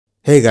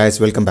Hey guys,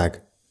 welcome back.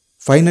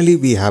 Finally,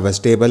 we have a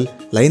stable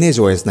Lineage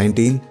OS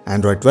 19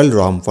 Android 12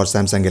 ROM for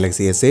Samsung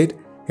Galaxy S8,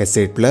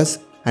 S8 Plus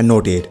and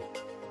Note 8.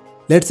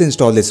 Let's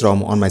install this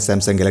ROM on my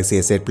Samsung Galaxy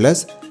S8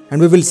 Plus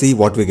and we will see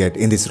what we get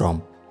in this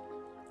ROM.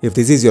 If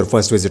this is your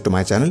first visit to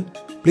my channel,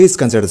 please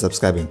consider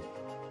subscribing.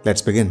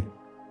 Let's begin.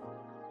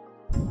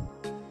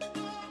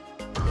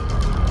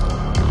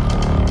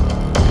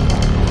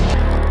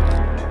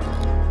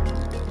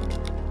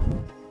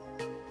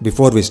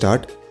 Before we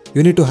start,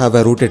 you need to have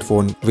a rooted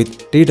phone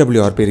with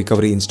TWRP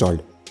recovery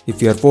installed.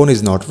 If your phone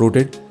is not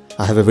rooted,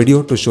 I have a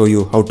video to show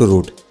you how to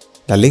root.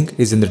 The link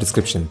is in the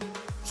description.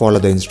 Follow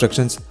the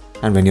instructions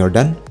and when you're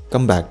done,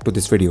 come back to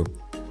this video.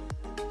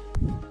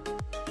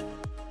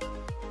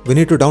 We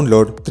need to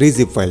download 3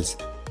 zip files.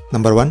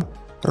 Number 1,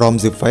 ROM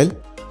zip file.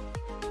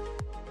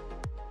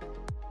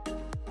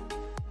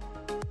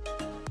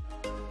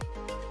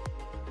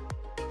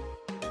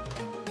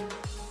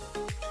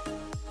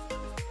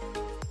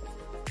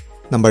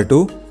 Number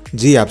 2,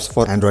 Gapps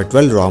for Android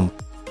 12 ROM.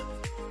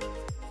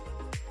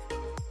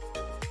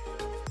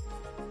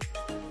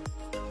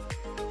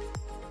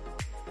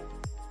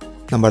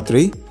 Number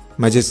 3,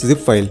 Magisk zip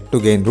file to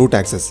gain root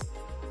access.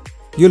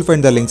 You'll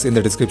find the links in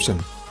the description.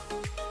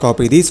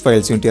 Copy these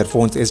files into your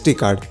phone's SD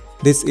card.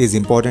 This is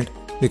important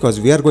because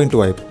we are going to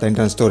wipe the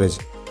internal storage.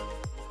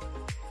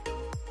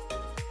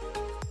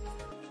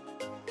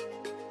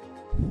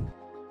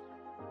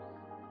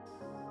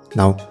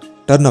 Now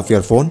turn off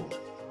your phone.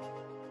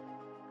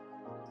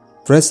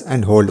 Press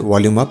and hold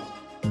volume up,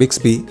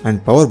 Bixby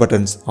and power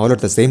buttons all at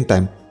the same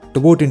time to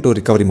boot into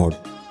recovery mode.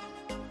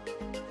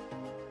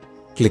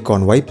 Click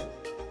on Wipe,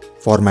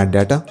 Format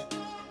Data,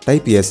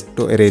 type Yes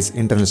to erase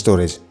internal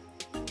storage.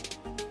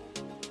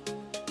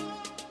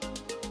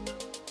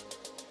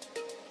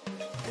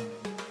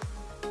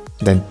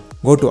 Then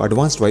go to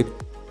Advanced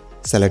Wipe,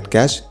 select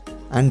Cache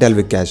and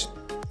Delve Cache,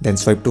 then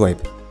swipe to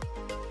wipe.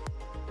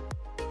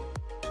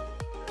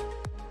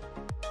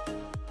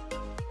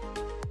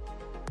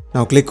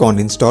 Now click on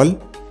Install,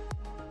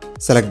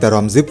 select the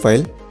ROM zip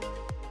file,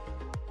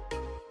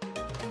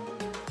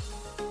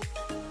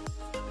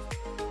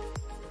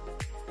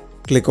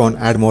 click on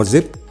Add More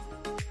Zip,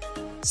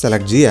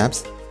 select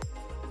Gapps,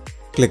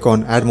 click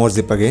on Add More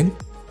Zip again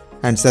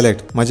and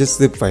select Magisk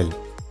zip file,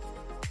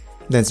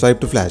 then swipe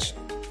to flash.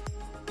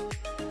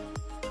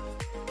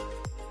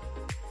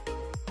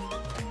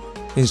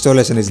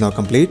 Installation is now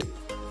complete.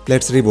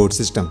 Let's reboot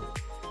system.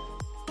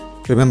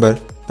 Remember,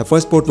 the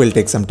first boot will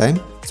take some time,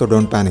 so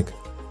don't panic.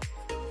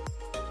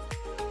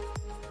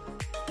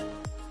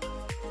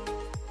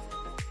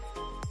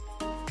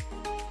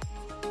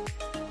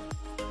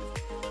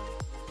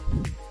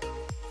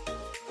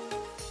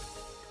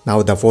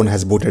 Now the phone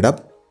has booted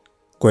up.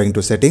 Going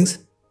to Settings,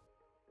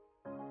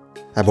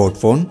 About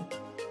Phone.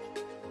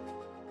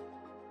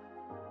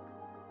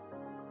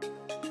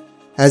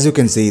 As you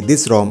can see,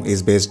 this ROM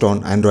is based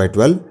on Android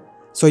 12,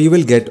 so you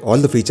will get all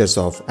the features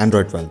of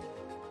Android 12.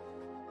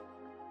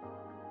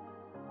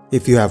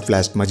 If you have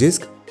flashed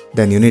Magisk,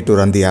 then you need to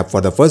run the app for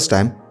the first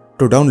time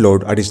to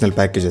download additional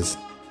packages.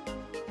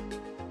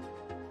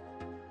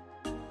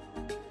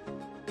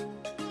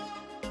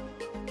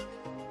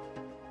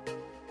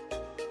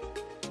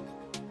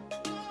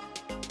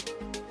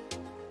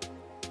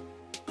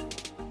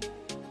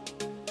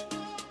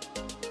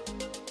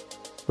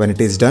 When it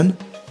is done,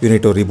 you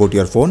need to reboot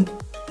your phone.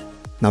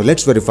 Now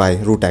let's verify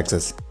root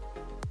access.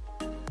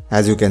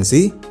 As you can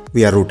see,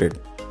 we are rooted.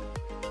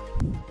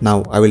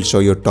 Now I will show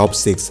you top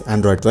 6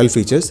 Android 12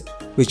 features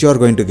which you are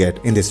going to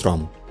get in this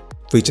ROM.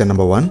 Feature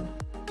number 1,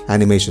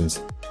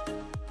 Animations.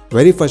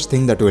 Very first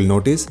thing that you will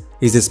notice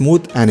is a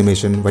smooth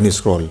animation when you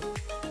scroll.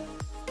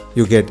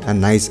 You get a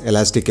nice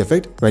elastic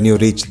effect when you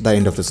reach the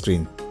end of the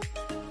screen.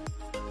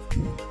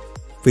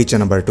 Feature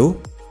number 2,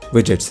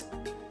 Widgets.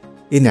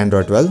 In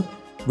Android 12,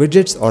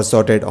 widgets are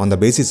sorted on the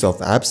basis of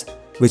apps,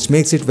 which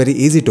makes it very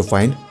easy to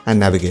find and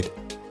navigate.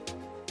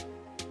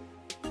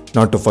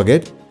 Not to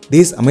forget,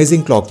 these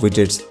amazing clock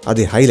widgets are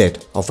the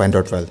highlight of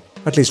Android 12,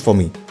 at least for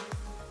me.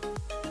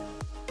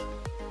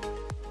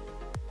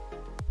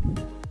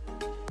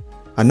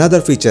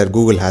 Another feature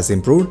Google has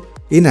improved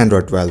in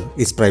Android 12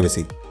 is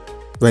privacy.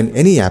 When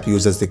any app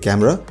uses the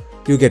camera,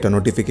 you get a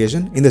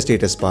notification in the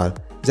status bar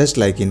just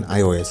like in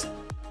iOS.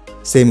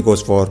 Same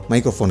goes for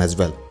microphone as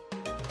well.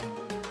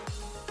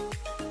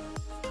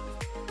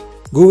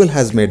 Google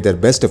has made their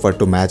best effort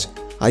to match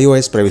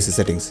iOS privacy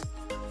settings.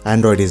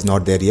 Android is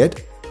not there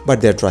yet,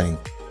 but they're trying.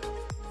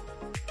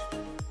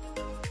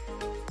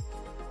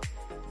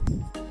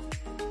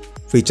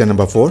 Feature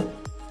number 4,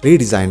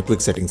 Redesign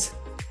Quick Settings.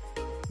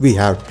 We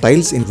have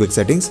tiles in Quick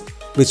Settings,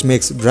 which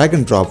makes drag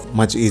and drop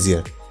much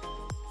easier.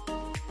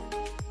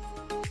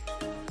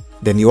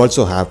 Then you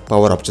also have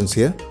power options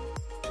here.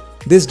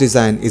 This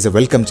design is a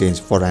welcome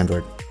change for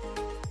Android.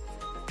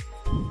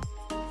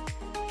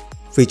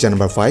 Feature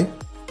number 5,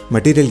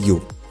 Material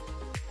U.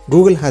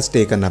 Google has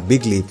taken a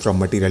big leap from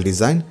material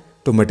design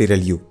to Material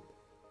U.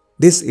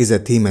 This is a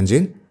theme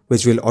engine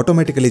which will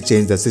automatically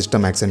change the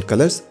system accent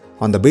colors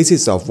on the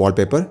basis of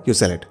wallpaper you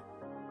select.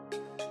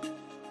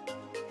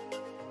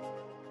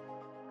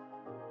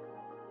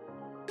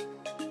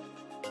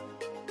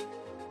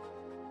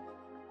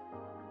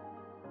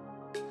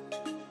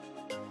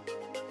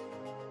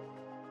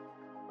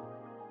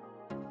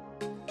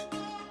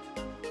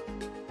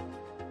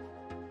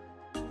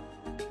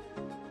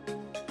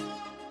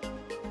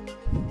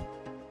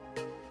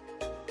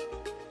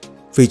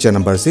 Feature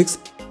number 6.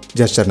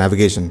 Gesture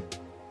navigation.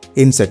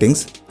 In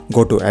Settings,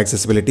 go to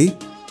Accessibility,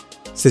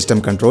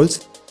 System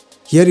Controls.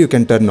 Here you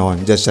can turn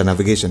on gesture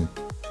navigation.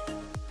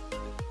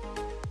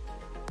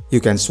 You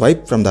can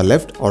swipe from the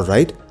left or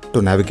right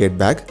to navigate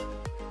back.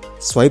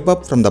 Swipe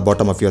up from the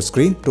bottom of your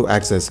screen to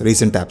access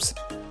recent tabs.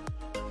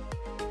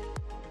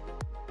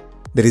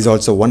 There is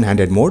also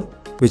one-handed mode,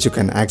 which you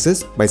can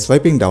access by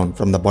swiping down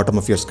from the bottom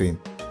of your screen.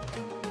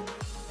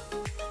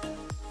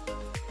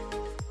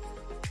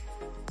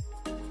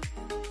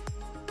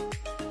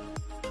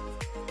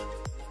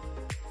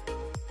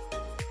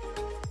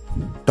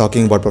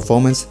 Talking about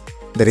performance,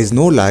 there is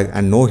no lag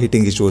and no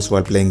heating issues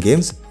while playing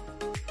games.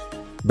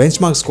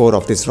 Benchmark score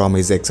of this ROM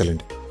is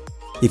excellent.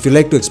 If you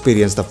like to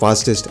experience the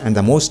fastest and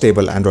the most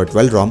stable Android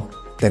 12 ROM,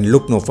 then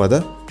look no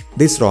further.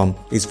 This ROM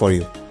is for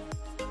you.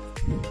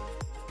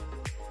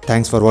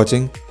 Thanks for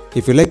watching.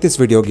 If you like this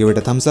video, give it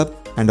a thumbs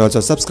up and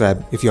also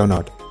subscribe if you are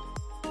not.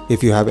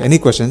 If you have any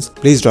questions,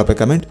 please drop a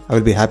comment. I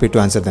will be happy to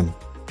answer them.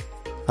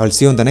 I will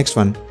see you on the next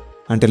one.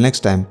 Until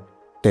next time,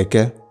 take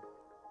care.